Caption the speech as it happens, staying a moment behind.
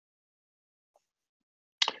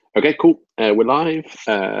Okay, cool. We're live.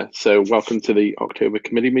 So welcome to the October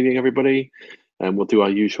committee meeting, everybody. And we'll do our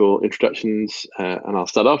usual introductions, and I'll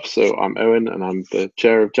start off. So I'm Owen, and I'm the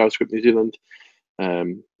chair of JavaScript New Zealand. Alex,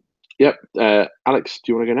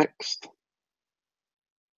 do you want to go next?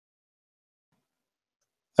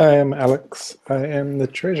 I am Alex. I am the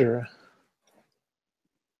treasurer.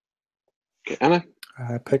 Okay, Anna?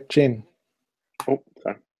 I picked Jen. Oh,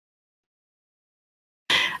 sorry.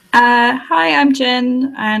 Hi, I'm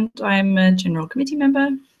Jen, and I'm a general committee member.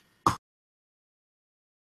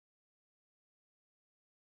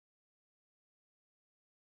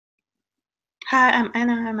 Hi, I'm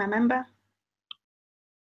Anna. I'm a member.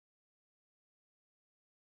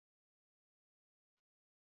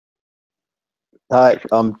 Hi,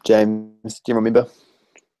 I'm James, general member.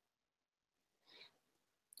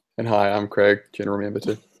 And hi, I'm Craig, general member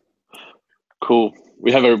too. Cool.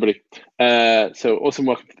 We have everybody. So awesome.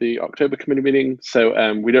 Welcome to the October committee meeting.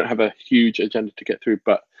 So we don't have a huge agenda to get through,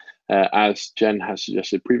 but as Jen has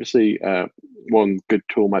suggested previously, one good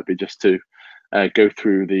tool might be just to go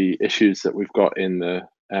through the issues that we've got in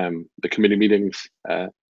the committee meetings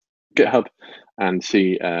GitHub and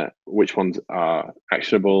see which ones are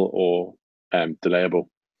actionable or delayable.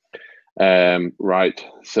 Right,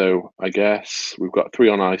 so I guess we've got 3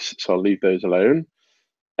 on ice, so I'll leave those alone.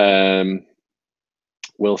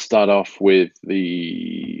 We'll start off with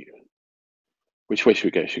the, which way should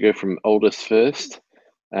we go? Should we go from oldest first?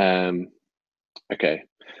 Okay,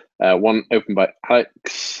 one opened by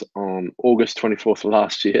Alex on August 24th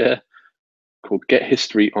last year called Get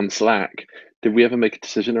History on Slack. Did we ever make a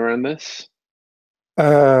decision around this?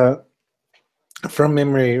 From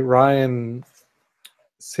memory, Ryan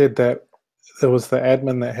said that it was the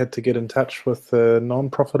admin that had to get in touch with the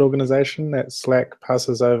non-profit organization that Slack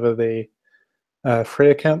passes over the free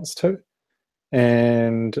accounts to,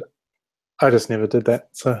 and I just never did that,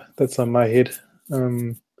 so that's on my head.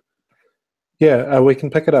 We can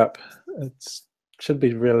pick it up. It should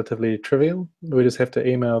be relatively trivial. We just have to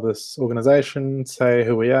email this organization, say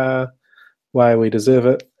who we are, why we deserve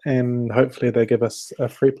it, and hopefully they give us a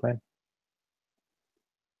free plan.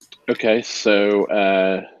 Okay, so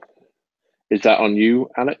is that on you,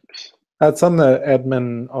 Alex? It's on the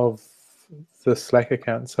admin of the Slack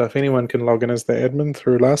account, so if anyone can log in as the admin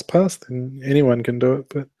through LastPass, then anyone can do it,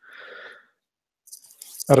 but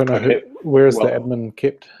I don't know where is the admin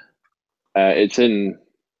kept? It's in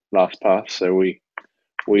LastPass, so we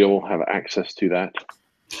all have access to that.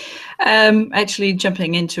 Actually,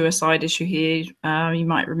 jumping into a side issue here, you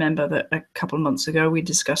might remember that a couple of months ago we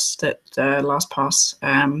discussed that LastPass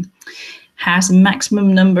has a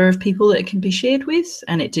maximum number of people that it can be shared with,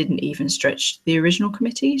 and it didn't even stretch the original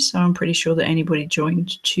committee. So I'm pretty sure that anybody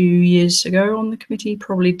joined 2 years ago on the committee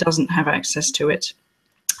probably doesn't have access to it,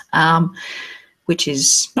 which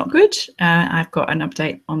is not good. I've got an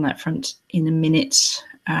update on that front in a minute.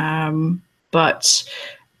 But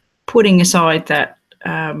putting aside that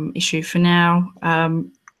issue for now,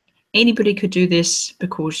 anybody could do this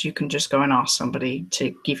because you can just go and ask somebody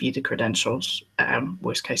to give you the credentials,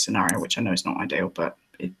 worst case scenario, which I know is not ideal, but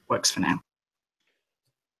it works for now.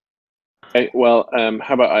 Okay, well,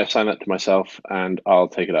 how about I assign that to myself and I'll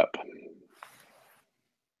take it up.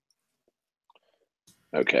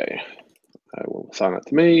 Okay, I will assign that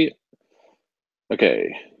to me.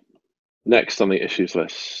 Okay, next on the issues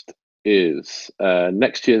list is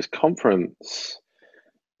next year's conference.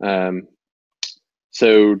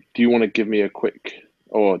 So do you want to give me a quick,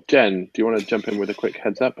 or Jen, do you want to jump in with a quick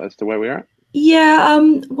heads up as to where we are at? Yeah,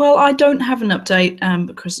 well, I don't have an update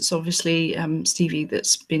because it's obviously Stevie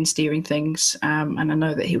that's been steering things, and I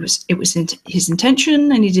know that it was his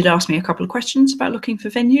intention, and he did ask me a couple of questions about looking for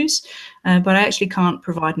venues, but I actually can't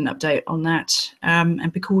provide an update on that,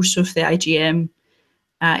 and because of the AGM,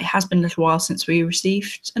 it has been a little while since we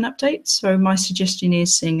received an update. So my suggestion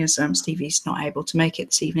is, seeing as Stevie's not able to make it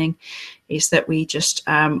this evening, is that we just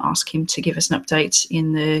ask him to give us an update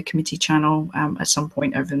in the committee channel at some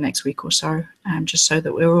point over the next week or so, just so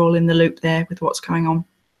that we're all in the loop there with what's going on.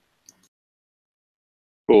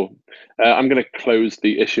 Cool. I'm going to close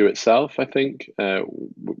the issue itself. I think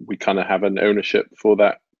we kind of have an ownership for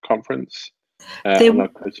that conference.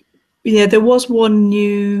 Yeah, there was one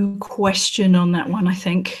new question on that one, I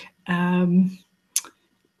think, from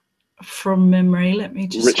memory. Let me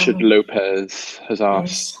just. Richard Lopez has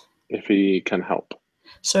asked if he can help.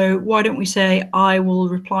 So why don't we say I will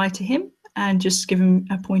reply to him and just give him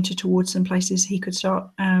a pointer towards some places he could start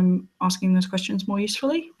asking those questions more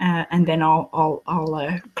usefully, and then I'll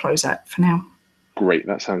close that for now. Great,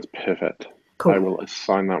 that sounds perfect. Cool. I will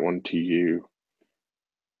assign that one to you.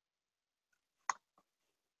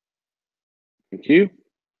 Thank you.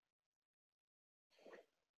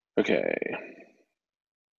 Okay.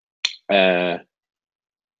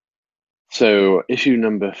 So issue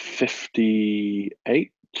number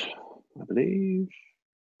 58, I believe.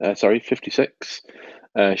 Sorry, 56.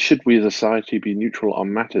 Should we as a society be neutral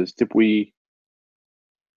on matters? Did we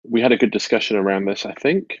had a good discussion around this, I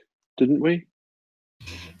think, didn't we?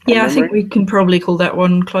 Yeah, I think we can probably call that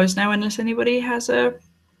one closed now unless anybody has a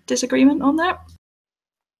disagreement on that.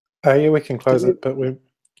 Yeah, we can close it, but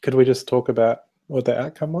could we just talk about what the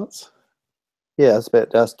outcome was? Yeah, that's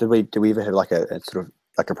about us. Did we ever have like a sort of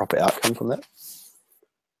like a proper outcome from that?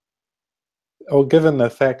 Well, given the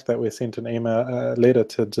fact that we sent an letter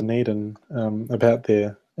to Dunedin about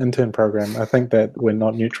their intern program, I think that we're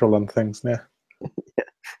not neutral on things now.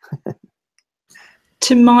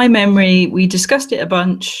 To my memory, we discussed it a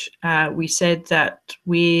bunch. We said that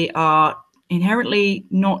we are inherently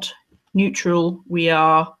not neutral. We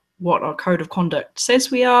are what our code of conduct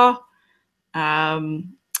says we are.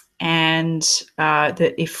 And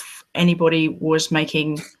that if anybody was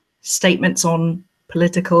making statements on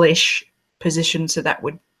political-ish positions, so that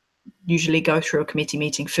would usually go through a committee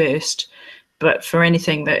meeting first. But for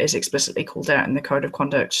anything that is explicitly called out in the code of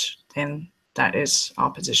conduct, then that is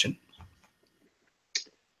our position.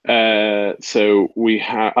 So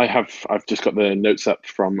I've just got the notes up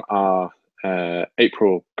from our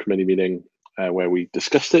April committee meeting where we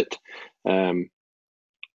discussed it.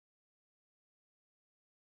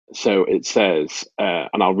 So it says,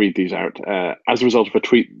 and I'll read these out. As a result of a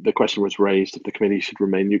tweet, the question was raised if the committee should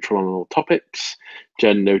remain neutral on all topics.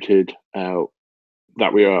 Jen noted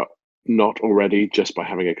that we are not already just by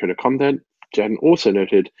having a code of conduct. Jen also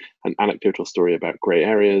noted an anecdotal story about grey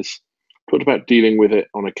areas, talked about dealing with it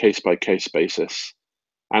on a case-by-case basis.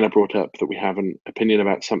 Anna brought up that we have an opinion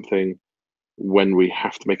about something when we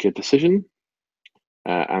have to make a decision,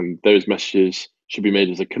 and those messages should be made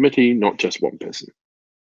as a committee, not just one person.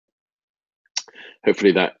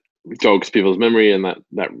 Hopefully that jogs people's memory, and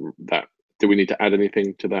that do we need to add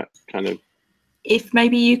anything to that kind of? If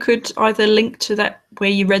maybe you could either link to that where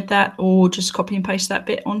you read that, or just copy and paste that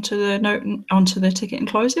bit onto the note and onto the ticket and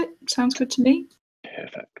close it. Sounds good to me.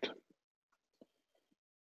 Perfect.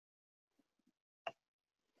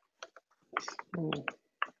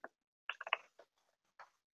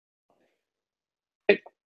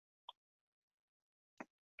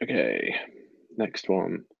 Okay, next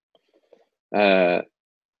one.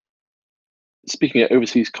 Speaking of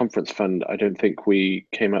Overseas Conference Fund, I don't think we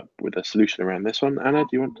came up with a solution around this one. Anna, do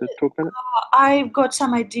you want to talk about it? I've got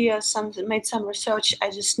some ideas, made some research.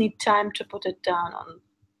 I just need time to put it down on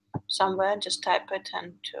somewhere, just type it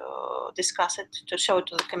and to discuss it, to show it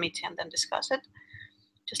to the committee and then discuss it.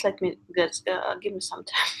 Just let me give me some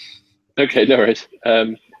time. Okay, no worries.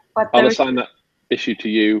 I'll assign that issue to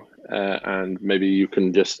you, and maybe you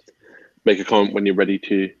can just make a comment when you're ready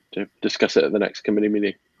to discuss it at the next committee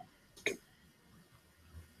meeting.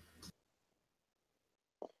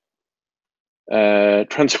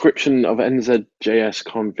 Transcription of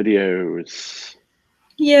NZJSCon videos.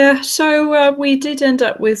 Yeah, so we did end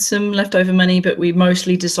up with some leftover money, but we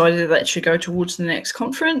mostly decided that it should go towards the next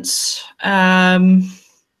conference. I'm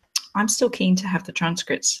still keen to have the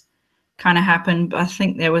transcripts kind of happen, but I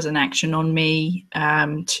think there was an action on me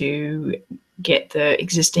to get the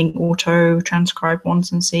existing auto transcribed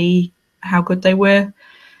ones and see how good they were.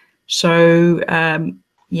 So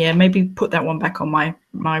yeah, maybe put that one back on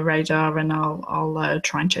my radar, and I'll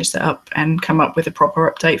try and chase that up and come up with a proper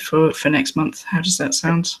update for next month. How does that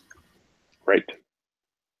sound? Great.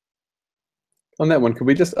 On that one, could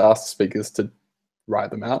we just ask the speakers to write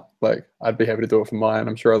them out? Like, I'd be happy to do it for mine.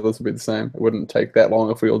 I'm sure others would be the same. It wouldn't take that long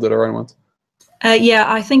if we all did our own ones. Yeah,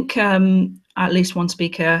 I think at least one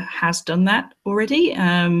speaker has done that already.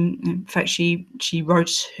 In fact, she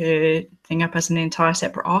wrote her thing up as an entire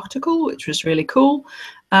separate article, which was really cool.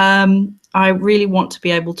 I really want to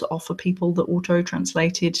be able to offer people the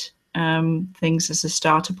auto-translated things as a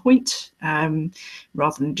starter point,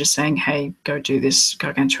 rather than just saying, hey, go do this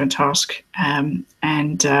gargantuan task.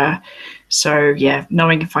 So yeah,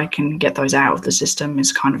 knowing if I can get those out of the system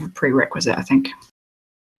is kind of a prerequisite, I think.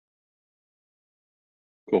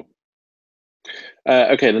 Cool.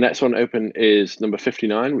 Okay, the next one open is number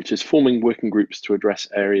 59, which is forming working groups to address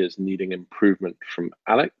areas needing improvement, from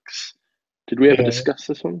Alex. Did we ever discuss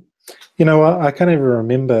this one? You know what? I can't even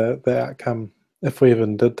remember the outcome, if we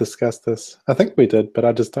even did discuss this. I think we did, but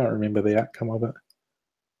I just don't remember the outcome of it.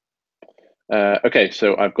 Okay,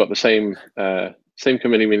 so I've got the same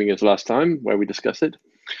committee meeting as last time where we discussed it.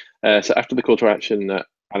 So after the call to action at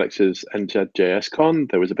Alex's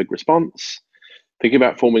NZJSCon, there was a big response. Thinking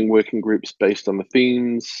about forming working groups based on the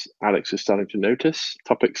themes Alex is starting to notice.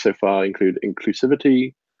 Topics so far include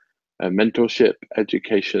inclusivity, mentorship,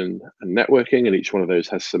 education, and networking, and each one of those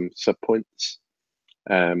has some subpoints.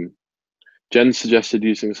 Jen suggested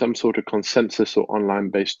using some sort of consensus or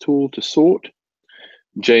online-based tool to sort.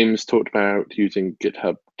 James talked about using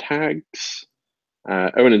GitHub tags.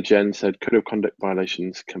 Owen and Jen said code of conduct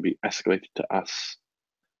violations can be escalated to us,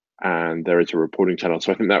 and there is a reporting channel.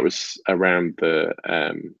 So I think that was around the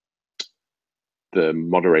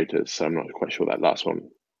moderators. So I'm not quite sure that last one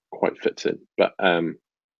quite fits in, but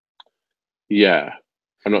yeah,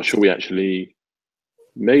 I'm not sure we actually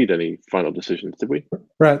made any final decisions, did we?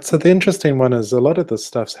 Right. So the interesting one is a lot of this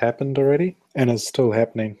stuff's happened already and is still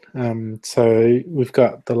happening. So we've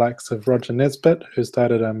got the likes of Roger Nesbitt, who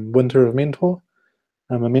started Winter of Mentor,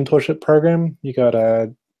 a mentorship program. You got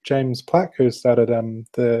James Plack, who started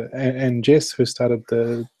and Jess, who started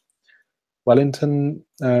the Wellington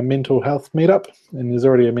mental health meetup, and there's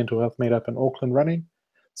already a mental health meetup in Auckland running.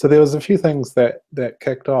 So there was a few things that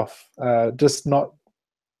kicked off, just not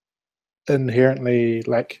inherently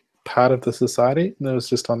like part of the society. It was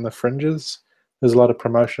just on the fringes. There's a lot of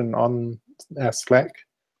promotion on our Slack.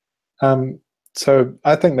 So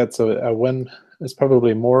I think that's a win. It's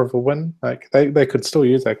probably more of a win. Like they could still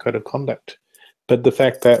use our code of conduct, but the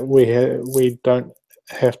fact that we don't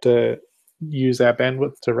have to use our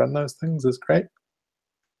bandwidth to run those things is great.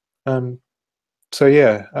 So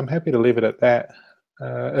yeah, I'm happy to leave it at that.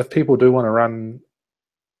 If people do want to run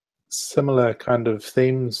similar kind of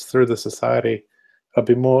themes through the society, I'd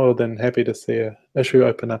be more than happy to see an issue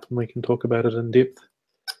open up and we can talk about it in depth.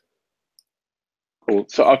 Cool.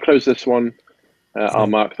 So I'll close this one. I'll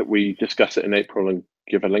mark that we discuss it in April and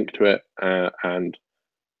give a link to it, and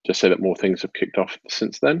just say that more things have kicked off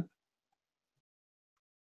since then.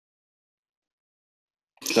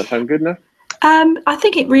 Does that sound good now? I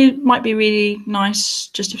think it might be really nice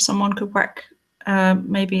just if someone could whack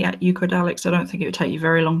maybe at UCode Alex. I don't think it would take you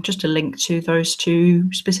very long, just a link to those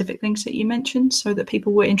two specific things that you mentioned so that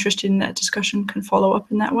people who are interested in that discussion can follow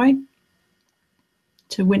up in that way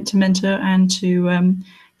to Winter Mentor and to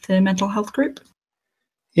the mental health group.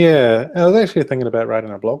 Yeah, I was actually thinking about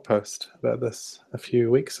writing a blog post about this a few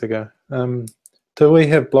weeks ago. Do we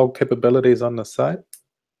have blog capabilities on the site?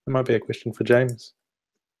 That might be a question for James.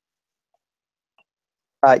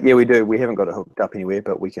 Yeah, we do. We haven't got it hooked up anywhere,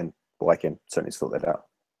 but we can. Well, I can certainly sort that out.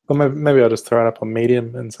 Or maybe I'll just throw it up on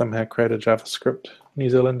Medium and somehow create a JavaScript New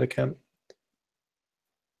Zealand account.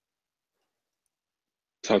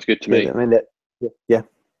 Sounds good to me. I mean, yeah.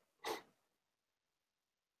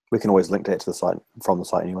 We can always link that to the site from the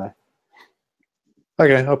site anyway.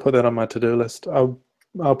 Okay, I'll put that on my to-do list. I'll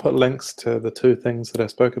put links to the two things that I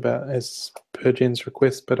spoke about as per Jen's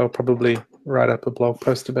request, but I'll probably write up a blog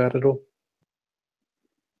post about it all.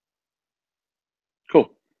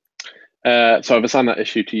 Cool. So I've assigned that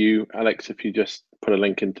issue to you, Alex. If you just put a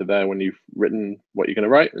link into there when you've written what you're going to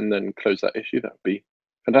write and then close that issue, that would be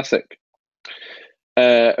fantastic.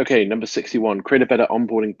 Okay, number 61, create a better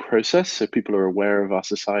onboarding process so people are aware of our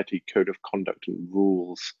society code of conduct and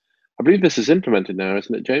rules. I believe this is implemented now,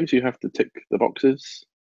 isn't it, James? You have to tick the boxes.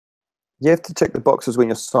 You have to tick the boxes when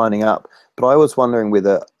you're signing up, but I was wondering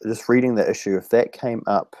whether, just reading the issue, if that came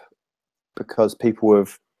up because people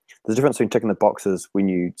have, there's a difference between ticking the boxes when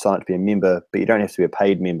you sign up to be a member, but you don't have to be a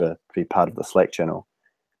paid member to be part of the Slack channel.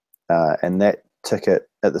 And that ticket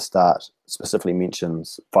at the start specifically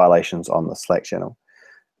mentions violations on the Slack channel.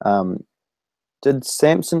 Did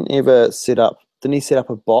Samson ever didn't he set up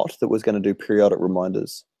a bot that was going to do periodic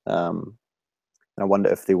reminders? And I wonder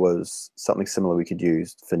if there was something similar we could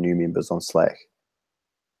use for new members on Slack.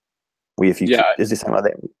 Is there something like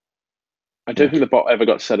that? I don't think the bot ever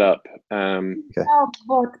got set up. Okay. No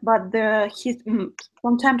bot, but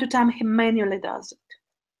from time to time he manually does it.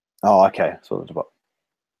 Oh, okay. So there's a bot.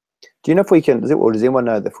 Do you know if we can, does anyone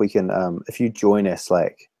know if we can, if you join our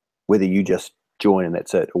Slack, whether you just join and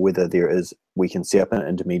that's it, or whether we can set up an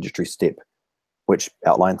intermediary step which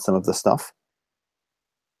outlines some of the stuff?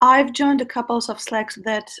 I've joined a couple of Slacks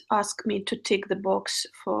that ask me to tick the box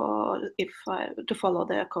to follow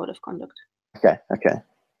their code of conduct. Okay.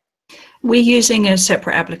 We're using a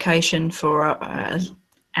separate application for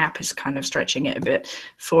app is kind of stretching it a bit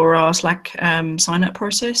for our Slack sign up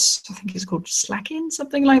process. I think it's called Slackin,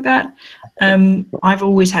 something like that. I've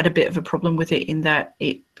always had a bit of a problem with it in that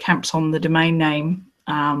it camps on the domain name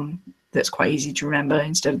that's quite easy to remember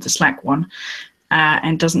instead of the Slack one,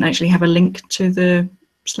 and doesn't actually have a link to the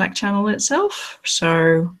Slack channel itself.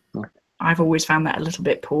 So I've always found that a little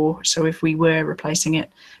bit poor. So if we were replacing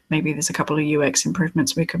it, maybe there's a couple of UX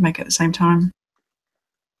improvements we could make at the same time.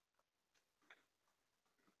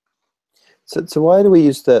 So why do we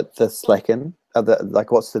use the Slackin? Why can't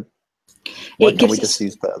we just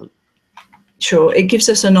use the? Sure, it gives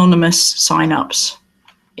us anonymous sign-ups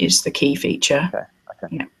is the key feature.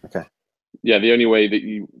 Yeah, the only way that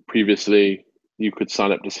you previously you could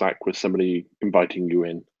sign up to Slack was somebody inviting you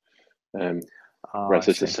in, whereas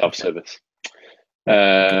this is self-service.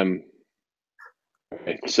 Okay,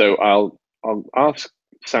 so I'll ask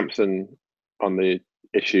Samson on the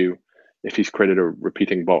issue if he's created a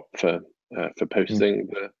repeating bot for posting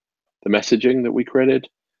the messaging that we created,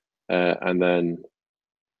 and then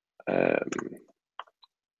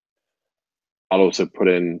I'll also put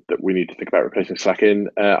in that we need to think about replacing Slack in.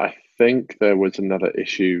 I think there was another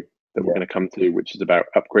issue that we're going to come to, which is about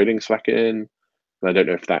upgrading Slack in. And I don't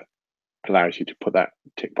know if that allows you to put that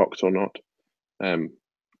tick box or not. And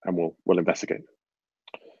we'll investigate.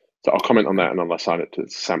 So I'll comment on that and I'll assign it to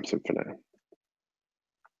Samson for now.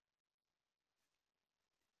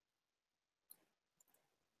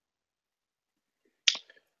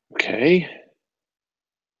 Okay.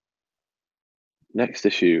 Next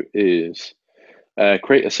issue is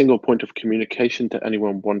create a single point of communication to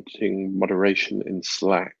anyone wanting moderation in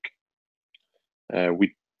Slack.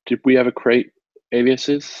 Did we ever create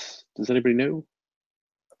aliases? Does anybody know?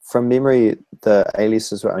 From memory, the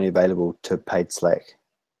aliases were only available to paid Slack.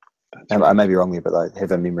 Right. I may be wrong there, but I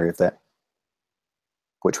have a memory of that,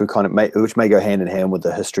 which may go hand in hand with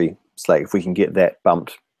the history Slack. If we can get that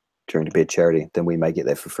bumped during the Beard Charity, then we may get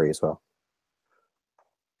that for free as well.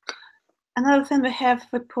 Another thing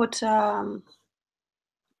we put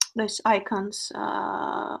those icons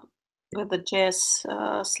with the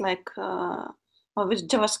JS Slack or with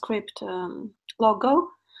JavaScript logo,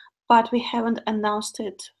 but we haven't announced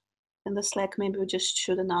it in the Slack. Maybe we just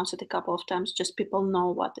should announce it a couple of times, just people know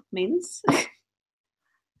what it means.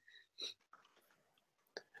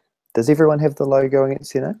 Does everyone have the logo in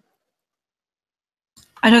it, you know?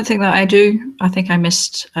 I don't think that I do. I think I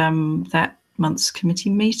missed that month's committee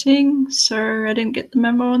meeting, so I didn't get the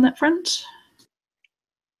memo on that front.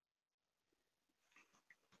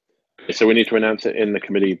 So we need to announce it in the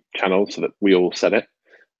committee channel so that we all set it,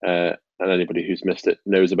 and anybody who's missed it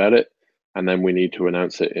knows about it, and then we need to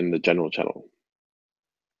announce it in the general channel.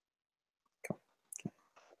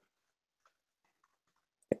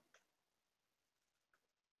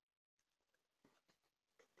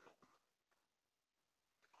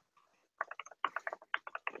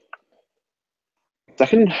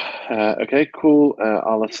 Second, okay, cool.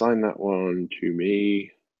 I'll assign that one to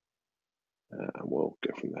me, and we'll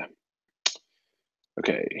go from there.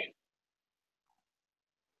 Okay.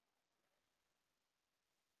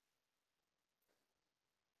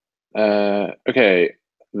 Okay,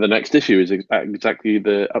 the next issue is exactly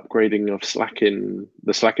the upgrading of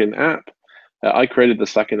the Slackin app. I created the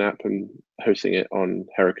Slackin app and hosting it on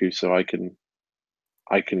Heroku, so I can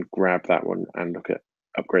grab that one and look at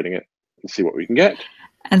upgrading it and see what we can get.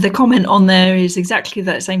 And the comment on there is exactly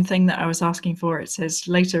that same thing that I was asking for. It says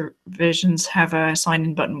later versions have a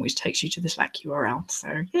sign-in button which takes you to the Slack URL. So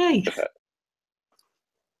yay! Okay.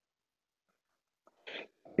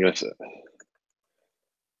 Yes.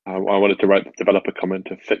 I wanted to write the developer comment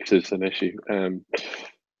that fixes an issue.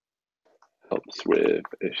 Helps with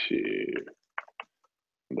issue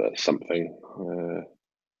the something.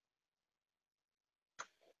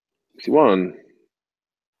 61.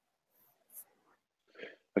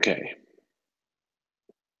 Okay.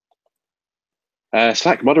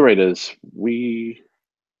 Slack moderators. We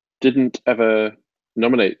didn't ever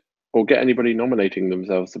nominate or get anybody nominating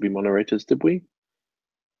themselves to be moderators, did we?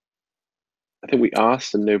 I think we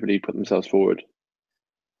asked and nobody put themselves forward.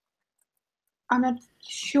 I'm not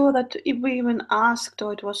sure that if we even asked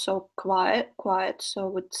or it was so quiet,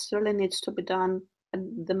 so it really needs to be done at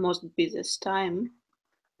the most busiest time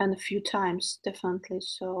and a few times, definitely.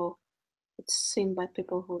 So it's seen by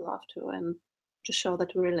people who love to and to show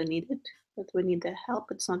that we really need it, that we need their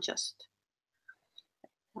help. It's not just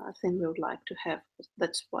a thing we would like to have.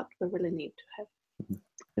 That's what we really need to have.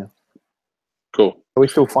 Yeah. Cool. Are we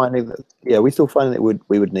still finding that? Yeah, we still finding that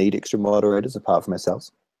we would need extra moderators apart from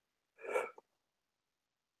ourselves.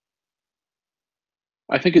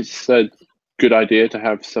 I think it's a good idea to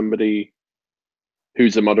have somebody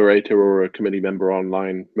who's a moderator or a committee member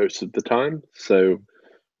online most of the time. So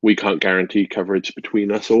we can't guarantee coverage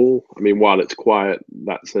between us all. I mean, while it's quiet,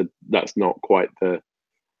 that's not quite the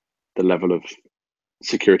level of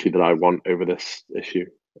security that I want over this issue,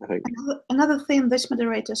 I think. Another thing, these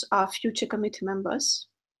moderators are future committee members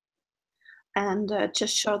and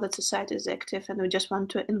just show that society is active and we just want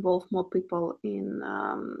to involve more people in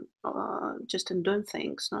just in doing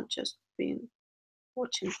things, not just being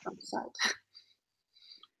watching from the side.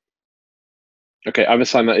 Okay, I've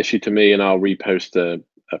assigned that issue to me and I'll repost a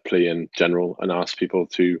plea in general and ask people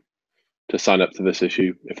to to sign up to this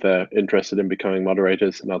issue if they're interested in becoming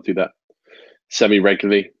moderators, and I'll do that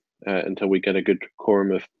semi-regularly until we get a good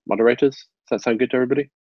quorum of moderators. Does that sound good to everybody?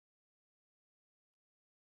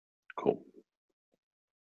 Cool.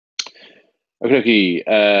 Okay,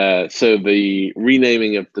 so the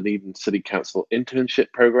renaming of Dunedin City Council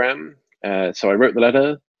internship program. So I wrote the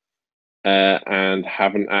letter and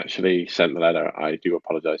haven't actually sent the letter. I do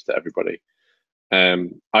apologize to everybody.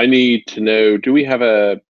 I need to know, do we have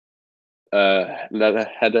a letter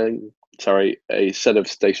heading, sorry, a set of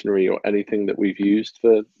stationery or anything that we've used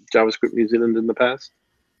for JavaScript New Zealand in the past?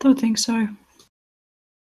 Don't think so.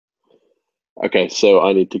 Okay, so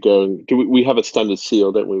I need to go and do we have a standard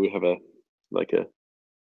seal, don't we? We have a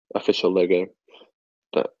official logo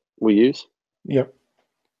that we use. Yep.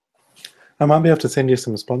 I might be able to send you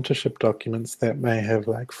some sponsorship documents that may have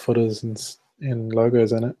like footers and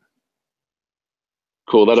logos in it.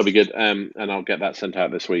 Cool, that'll be good. And I'll get that sent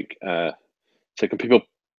out this week. So can people,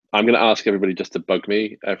 I'm going to ask everybody just to bug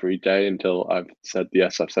me every day until I've said,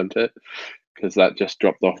 yes, I've sent it, because that just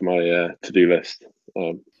dropped off my to-do list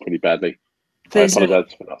pretty badly. I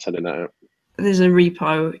apologize for not sending that out. There's a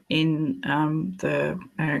repo in the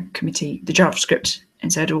committee, the JavaScript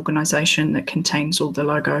NZ organization, that contains all the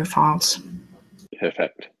logo files.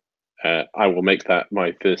 Perfect. I will make that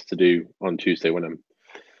my first to do on Tuesday when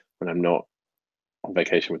I'm not on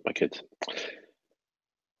vacation with my kids.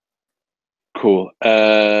 Cool.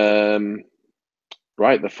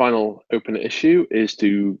 Right, the final open issue is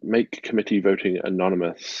to make committee voting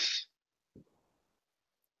anonymous.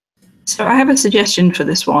 So I have a suggestion for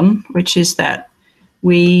this one, which is that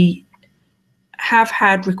we have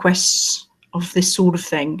had requests of this sort of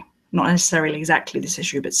thing, not necessarily exactly this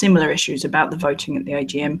issue, but similar issues about the voting at the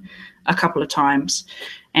AGM a couple of times.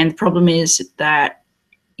 And the problem is that,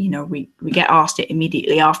 you know, we get asked it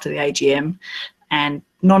immediately after the AGM, and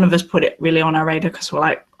none of us put it really on our radar because we're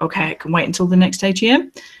like, okay, it can wait until the next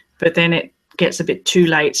AGM, but then it gets a bit too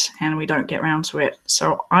late and we don't get around to it.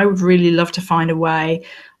 So I would really love to find a way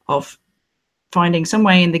of finding some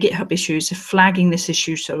way in the GitHub issues of flagging this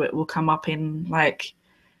issue so it will come up in like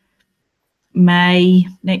May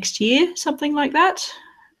next year, something like that.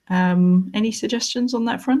 Any suggestions on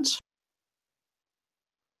that front?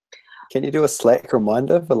 Can you do a Slack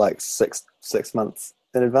reminder for like six months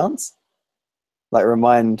in advance? Like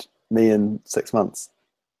remind me in 6 months.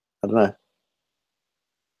 I don't know.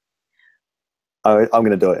 I'm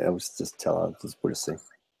going to do it. I'll just tell her. We'll just see.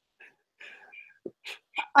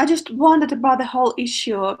 I just wondered about the whole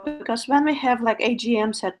issue, because when we have like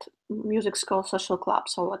AGMs at music school, social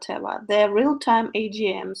clubs or whatever, they're real-time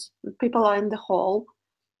AGMs. People are in the hall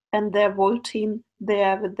and they're voting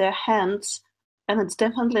there with their hands, and it's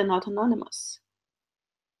definitely not anonymous.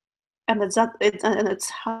 And it's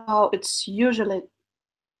how it's usually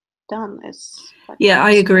done. Yeah,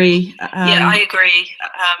 I agree. I agree.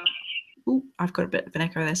 Ooh, I've got a bit of an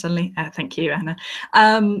echo there suddenly. Thank you, Anna.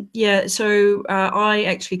 Yeah, so I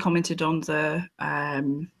actually commented on the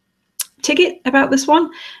ticket about this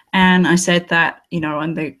one, and I said that, you know,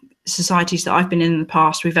 in the societies that I've been in the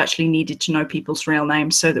past, we've actually needed to know people's real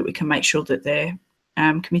names so that we can make sure that they're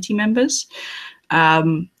committee members.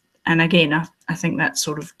 And again, I think that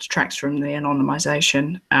sort of detracts from the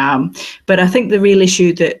anonymization. But I think the real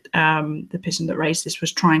issue that the person that raised this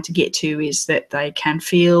was trying to get to is that they can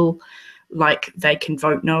feel like they can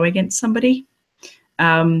vote no against somebody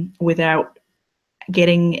without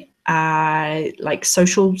getting like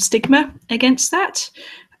social stigma against that.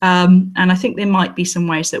 And I think there might be some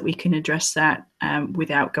ways that we can address that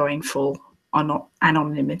without going full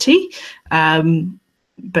anonymity.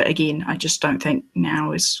 But again, I just don't think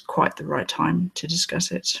now is quite the right time to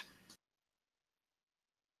discuss it.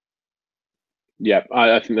 Yeah,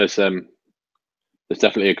 I think there's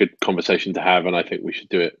definitely a good conversation to have, and I think we should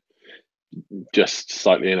do it just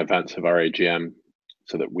slightly in advance of our AGM,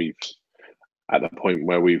 so that we've, at the point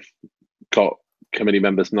where we've got committee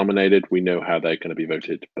members nominated, we know how they're going to be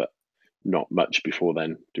voted, but not much before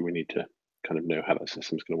then do we need to kind of know how that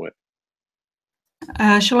system's going to work.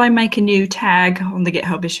 Shall I make a new tag on the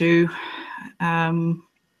GitHub issue for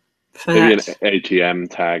maybe that? An AGM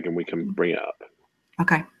tag, and we can bring it up.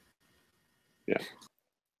 Okay. Yeah.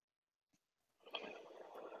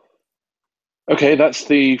 Okay, that's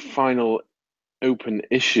the final open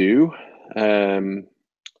issue. So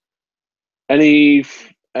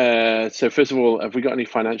first of all, have we got any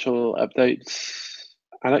financial updates,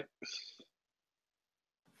 Alex?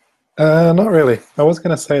 Not really. I was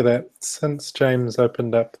going to say that since James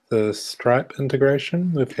opened up the Stripe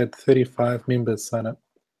integration, we've had 35 members sign up.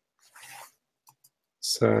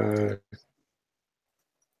 So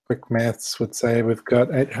quick maths would say we've got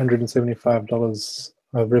 $875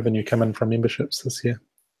 of revenue coming from memberships this year,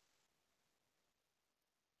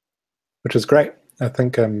 which is great. I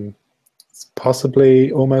think it's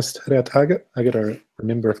possibly almost hit our target. I got to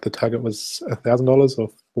remember if the target was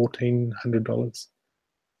 $1,000 or $1,400.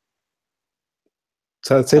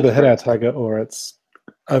 So it's either hit our target or it's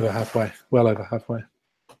over halfway, well over halfway.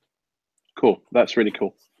 Cool. That's really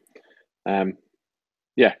cool.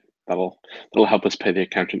 Yeah, that'll help us pay the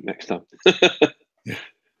accountant next time. Yeah.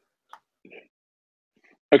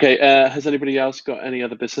 Okay. Has anybody else got any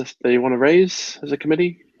other business they want to raise as a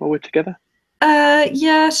committee while we're together?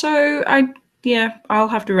 Yeah. So I'll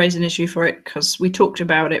have to raise an issue for it because we talked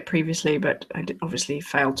about it previously, but I obviously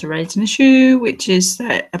failed to raise an issue, which is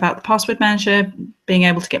about the password manager being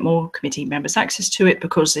able to get more committee members access to it.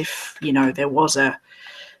 Because if there was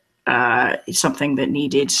something that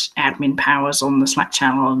needed admin powers on the Slack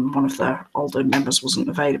channel and one of the older members wasn't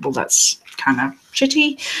available, that's kind of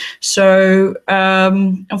shitty. So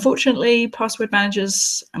unfortunately, password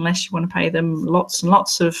managers, unless you want to pay them lots and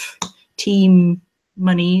lots of team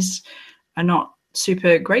monies, are not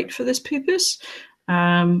super great for this purpose.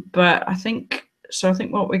 But I think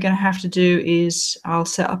what we're going to have to do is I'll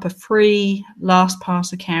set up a free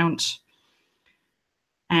LastPass account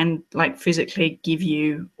and physically give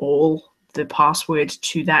you all the password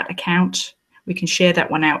to that account. We can share that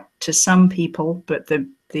one out to some people, but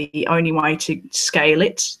the only way to scale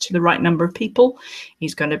it to the right number of people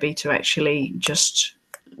is going to be to actually just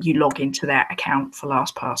you log into that account for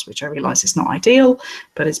LastPass, which I realize is not ideal,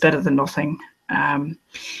 but it's better than nothing. And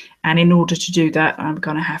in order to do that, I'm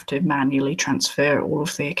going to have to manually transfer all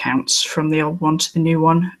of the accounts from the old one to the new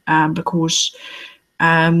one, because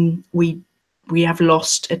we have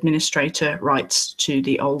lost administrator rights to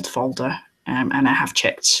the old folder, and I have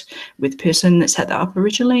checked with the person that set that up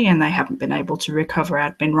originally, and they haven't been able to recover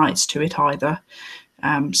admin rights to it either.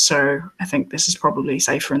 So I think this is probably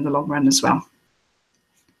safer in the long run as well.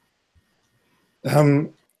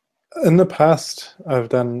 In the past, I've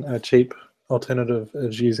done a cheap alternative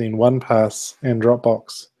is using OnePass and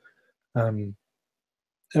Dropbox.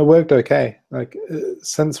 It worked okay.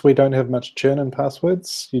 Since we don't have much churn in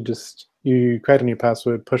passwords, you create a new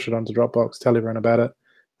password, push it onto Dropbox, tell everyone about it.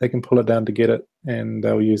 They can pull it down to get it, and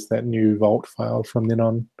they'll use that new Vault file from then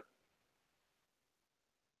on.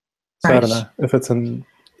 So right. I don't know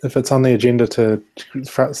if it's on the agenda to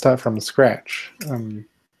start from scratch.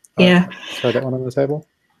 Yeah, throw that one on the table.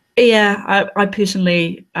 Yeah, I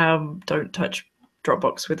personally don't touch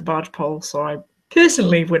Dropbox with a barge pole, so I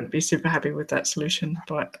personally wouldn't be super happy with that solution,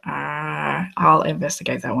 but I'll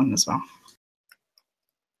investigate that one as well.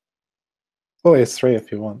 Or S3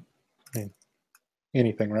 if you want. I mean,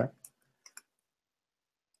 anything, right?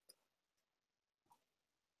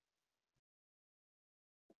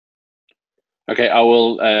 Okay, I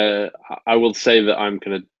will say that I'm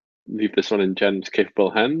going to leave this one in Jen's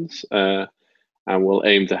capable hands, and we'll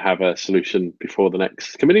aim to have a solution before the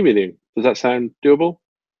next committee meeting. Does that sound doable?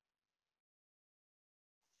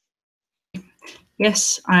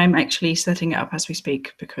 Yes, I'm actually setting it up as we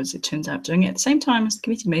speak, because it turns out doing it at the same time as the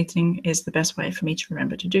committee meeting is the best way for me to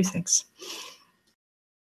remember to do things.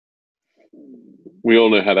 We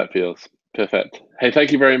all know how that feels. Perfect. Hey,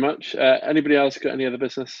 thank you very much. Anybody else got any other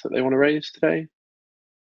business that they want to raise today?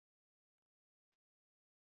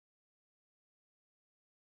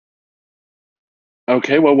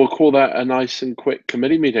 Okay, well, we'll call that a nice and quick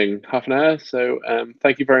committee meeting, half an hour. So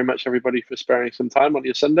thank you very much, everybody, for sparing some time on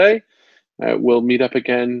your Sunday. We'll meet up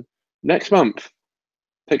again next month.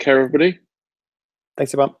 Take care, everybody.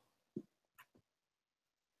 Thanks, everyone.